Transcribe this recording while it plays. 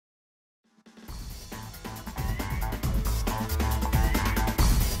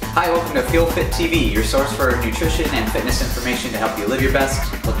Hi, welcome to Feel Fit TV, your source for nutrition and fitness information to help you live your best,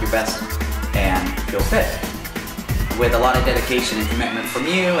 look your best, and feel fit. With a lot of dedication and commitment from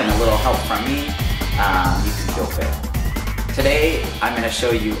you and a little help from me, you can feel fit. Today, I'm going to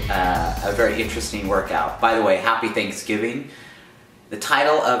show you a very interesting workout. By the way, happy Thanksgiving. The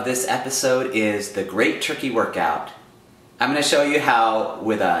title of this episode is The Great Turkey Workout. I'm going to show you how,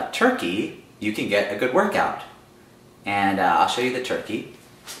 with a turkey, you can get a good workout. And I'll show you the turkey.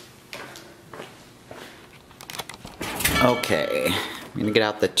 Okay, I'm going to get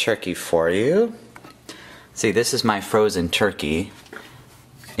out the turkey for you. See, this is my frozen turkey.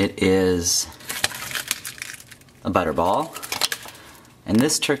 It is a butterball. And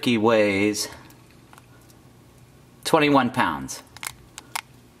this turkey weighs 21 pounds.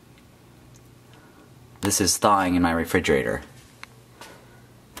 This is thawing in my refrigerator.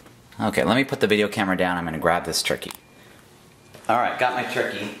 Okay, let me put the video camera down. I'm going to grab this turkey. Alright, got my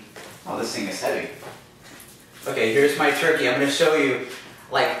turkey. Oh, this thing is heavy. Okay, here's my turkey. I'm going to show you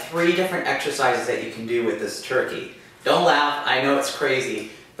like 3 different exercises that you can do with this turkey. Don't laugh, I know it's crazy,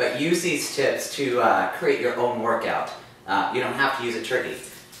 but use these tips to create your own workout. You don't have to use a turkey.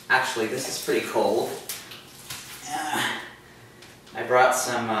 Actually, this is pretty cold. I brought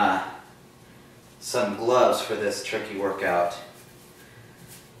some gloves for this turkey workout.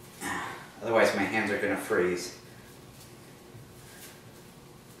 Otherwise my hands are going to freeze.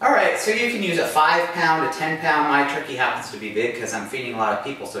 Alright, so you can use a 5-pound, a 10-pound. My turkey happens to be big because I'm feeding a lot of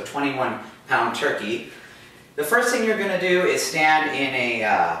people, so 21-pound turkey. The first thing you're going to do is stand in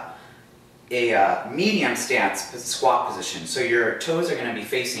a medium stance squat position. So your toes are going to be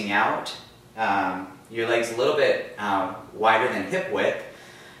facing out, your legs a little bit wider than hip width.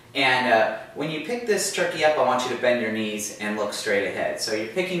 And when you pick this turkey up, I want you to bend your knees and look straight ahead. So you're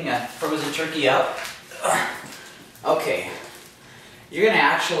picking a frozen turkey up. Okay. You're going to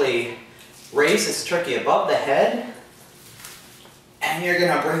actually raise this turkey above the head, and you're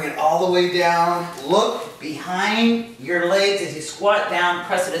going to bring it all the way down. Look behind your legs as you squat down.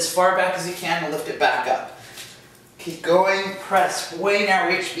 Press it as far back as you can and lift it back up. Keep going. Press way down.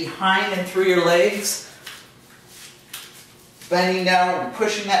 Reach behind and through your legs. Bending down and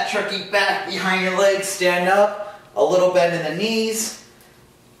pushing that turkey back behind your legs. Stand up. A little bend in the knees.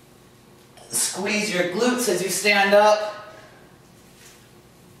 Squeeze your glutes as you stand up.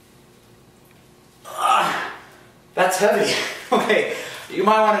 That's heavy. Okay, you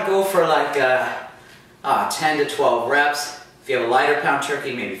might want to go for like 10 to 12 reps. If you have a lighter pound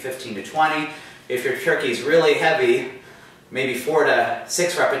turkey, maybe 15 to 20. If your turkey is really heavy, maybe 4 to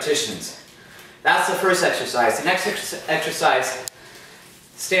 6 repetitions. That's the first exercise. The next exercise,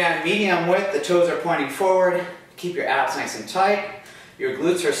 stand medium width, the toes are pointing forward. Keep your abs nice and tight. Your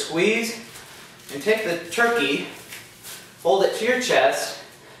glutes are squeezed. And take the turkey, hold it to your chest,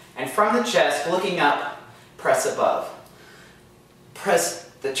 and from the chest, looking up, press above. Press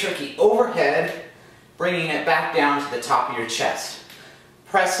the turkey overhead, bringing it back down to the top of your chest.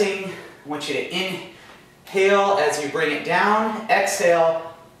 Pressing, I want you to inhale as you bring it down,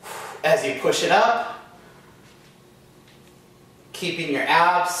 exhale as you push it up. Keeping your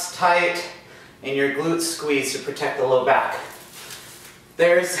abs tight and your glutes squeezed to protect the low back.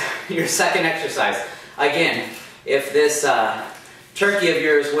 There's your second exercise. Again, if this turkey of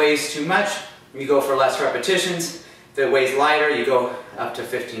yours weighs too much, you go for less repetitions. If it weighs lighter, you go up to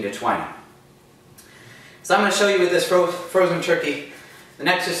 15 to 20. So I'm going to show you with this frozen turkey the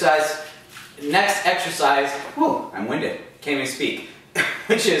next exercise, whew, I'm winded, can't even speak,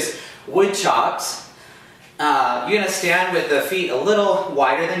 which is wood chops. You're going to stand with the feet a little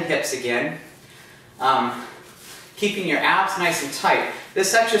wider than hips again, keeping your abs nice and tight.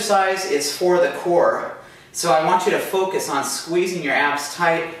 This exercise is for the core, so I want you to focus on squeezing your abs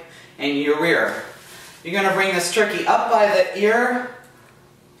tight and your rear. You're going to bring this turkey up by the ear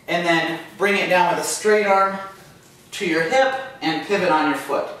and then bring it down with a straight arm to your hip and pivot on your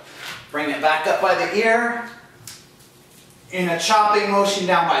foot. Bring it back up by the ear in a chopping motion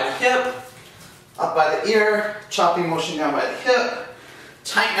down by the hip, up by the ear, chopping motion down by the hip.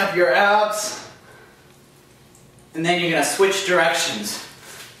 Tighten up your abs, and then you're going to switch directions.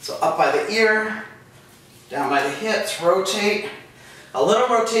 So up by the ear, down by the hips, rotate. A little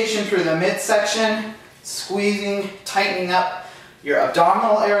rotation through the midsection, squeezing, tightening up your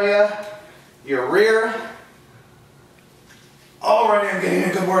abdominal area, your rear. Already I'm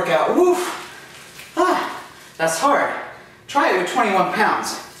getting a good workout. Woof! Ah, that's hard. Try it with 21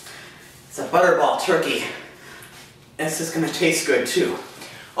 pounds. It's a butterball turkey. And this is going to taste good too.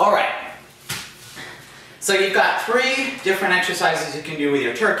 Alright. So you've got 3 different exercises you can do with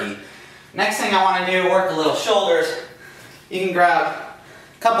your turkey. Next thing I want to do, work a little shoulders. You can grab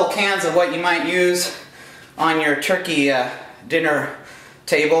couple cans of what you might use on your turkey dinner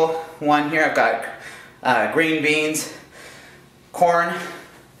table. One here, I've got green beans, corn.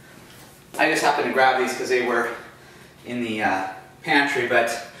 I just happened to grab these because they were in the pantry,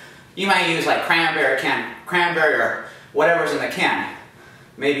 but you might use like cranberry or whatever's in the can.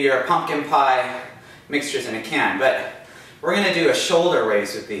 Maybe your pumpkin pie mixtures in a can, but we're going to do a shoulder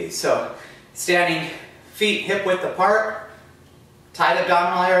raise with these. So standing feet hip width apart, tight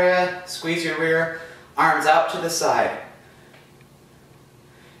abdominal area, squeeze your rear, arms out to the side.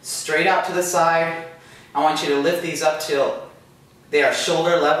 Straight out to the side. I want you to lift these up till they are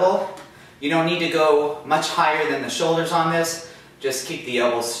shoulder level. You don't need to go much higher than the shoulders on this. Just keep the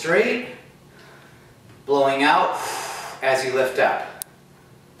elbows straight, blowing out as you lift up.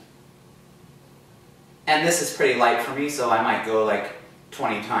 And this is pretty light for me, so I might go like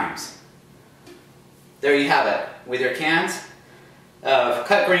 20 times. There you have it, with your cans of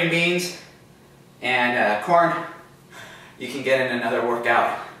cut green beans and corn. You can get in another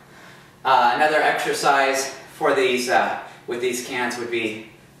workout. Another exercise for these with these cans would be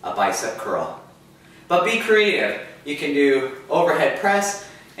a bicep curl. But be creative. You can do overhead press.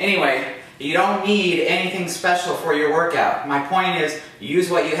 Anyway, you don't need anything special for your workout. My point is, use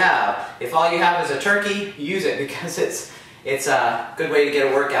what you have. If all you have is a turkey, use it because it's a good way to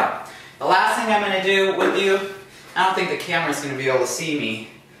get a workout. The last thing I'm going to do with you, I don't think the camera's going to be able to see me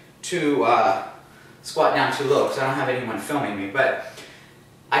to squat down too low because I don't have anyone filming me, but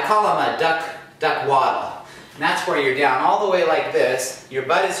I call them a duck waddle. And that's where you're down all the way like this, your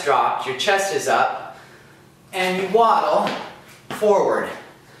butt is dropped, your chest is up, and you waddle forward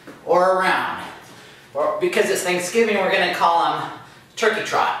or around. Or because it's Thanksgiving, we're going to call them turkey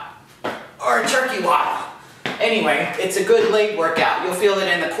trot or a turkey waddle. Anyway, it's a good leg workout. You'll feel it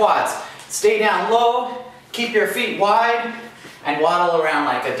in the quads. Stay down low, keep your feet wide, and waddle around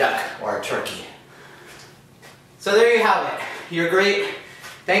like a duck or a turkey. So there you have it, your great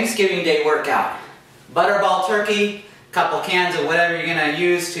Thanksgiving Day workout. Butterball turkey, couple cans of whatever you're going to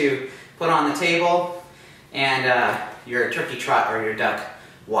use to put on the table, and your turkey trot or your duck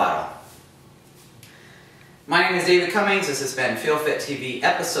waddle. My name is David Cummings. This has been FeelFit TV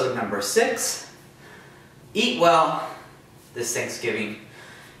episode number 6. Eat well this Thanksgiving.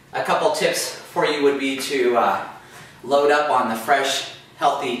 A couple tips for you would be to load up on the fresh,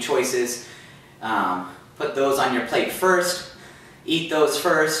 healthy choices. Put those on your plate first. Eat those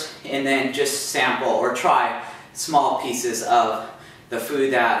first, and then just sample or try small pieces of the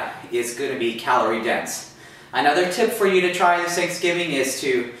food that is going to be calorie dense. Another tip for you to try this Thanksgiving is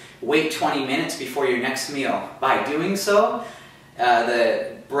to wait 20 minutes before your next meal. By doing so,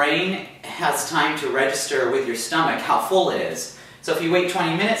 the brain has time to register with your stomach how full it is. So if you wait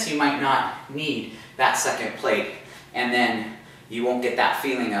 20 minutes, you might not need that second plate, and then you won't get that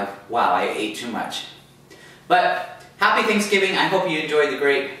feeling of, wow, I ate too much. But happy Thanksgiving. I hope you enjoyed the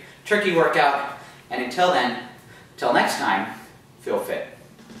great turkey workout. And until then, till next time, feel fit.